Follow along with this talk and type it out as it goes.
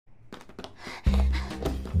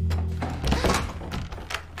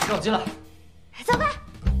洗澡进来。走开！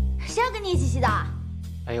谁要跟你一起洗澡啊？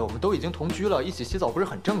哎呀，我们都已经同居了，一起洗澡不是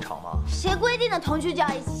很正常吗？谁规定的同居就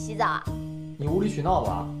要一起洗澡啊？你无理取闹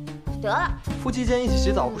吧？得了，夫妻间一起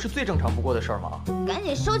洗澡不是最正常不过的事儿吗？赶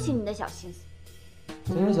紧收起你的小心思。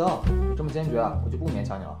行，你这么坚决，我就不勉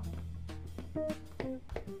强你了。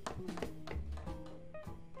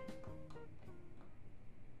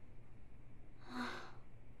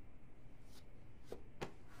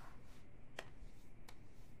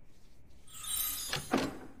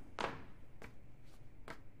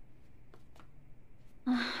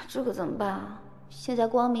这可怎么办啊？现在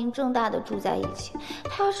光明正大的住在一起，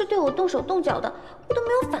他要是对我动手动脚的，我都没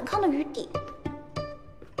有反抗的余地。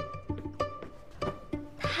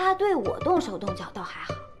他对我动手动脚倒还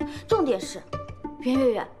好，重点是，袁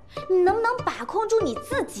月月，你能不能把控住你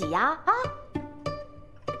自己呀？啊！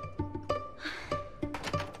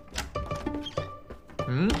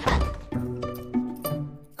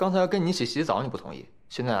刚才要跟你一起洗澡，你不同意，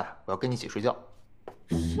现在我要跟你一起睡觉。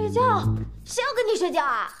睡觉？谁要跟你睡觉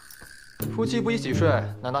啊？夫妻不一起睡，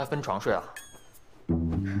难道还分床睡啊？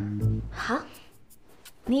好，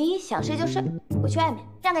你想睡就睡，我去外面，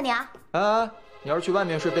让给你啊。哎，你要是去外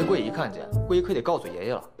面睡被桂姨看见，桂姨可得告诉爷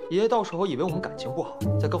爷了。爷爷到时候以为我们感情不好，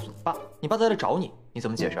再告诉你爸，你爸再来找你，你怎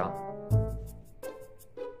么解释啊？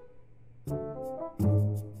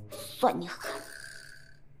算你狠！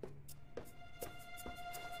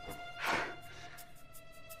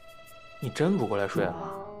你真不过来睡啊？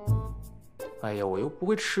哎呀，我又不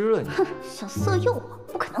会吃了你。哼，想色诱我？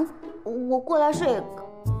不可能！我过来睡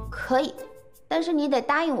可以，但是你得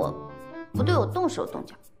答应我，不对我动手动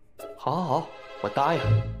脚。好，好，好，我答应。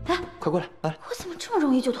哎，快过来，来。我怎么这么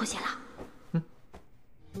容易就妥协了？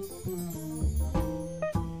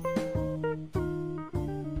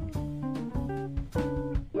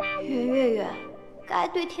月月，该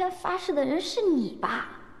对天发誓的人是你吧？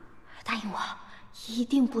答应我，一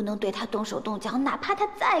定不能对他动手动脚，哪怕他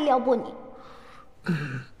再撩拨你。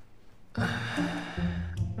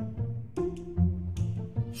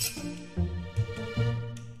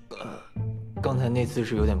刚才那姿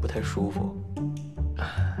势有点不太舒服，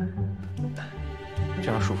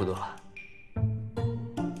这样舒服多了。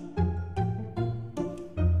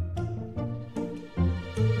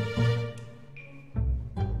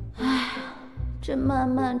哎，这漫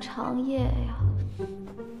漫长夜呀，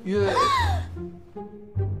月，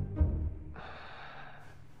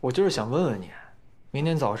我就是想问问你，明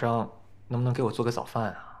天早上能不能给我做个早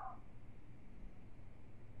饭啊？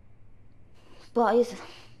不好意思，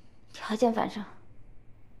条件反射。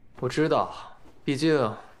我知道，毕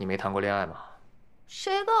竟你没谈过恋爱嘛。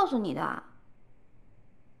谁告诉你的？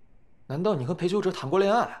难道你和裴修哲谈过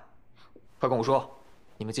恋爱？快跟我说，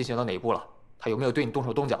你们进行到哪一步了？他有没有对你动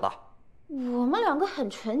手动脚的？我们两个很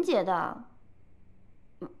纯洁的。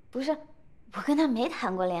不是，我跟他没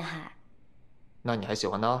谈过恋爱。那你还喜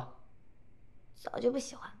欢他？早就不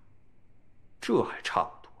喜欢。这还差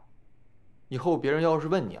不多。以后别人要是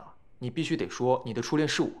问你啊，你必须得说你的初恋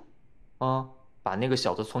是我，啊，把那个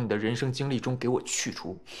小子从你的人生经历中给我去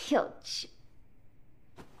除。有趣。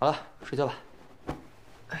好了，睡觉吧。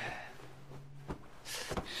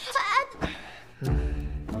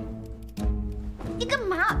你干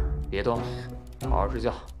嘛？别动，好好睡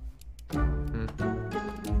觉。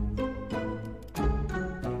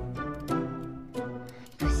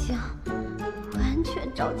不行，完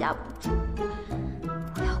全招架不住。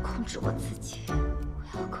我要控制我自己，我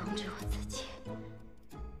要控制我自己，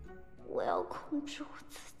我要控制我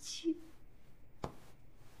自己。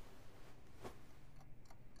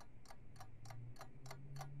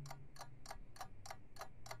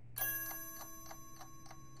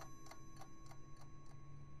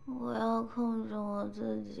我要控制我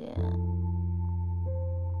自己。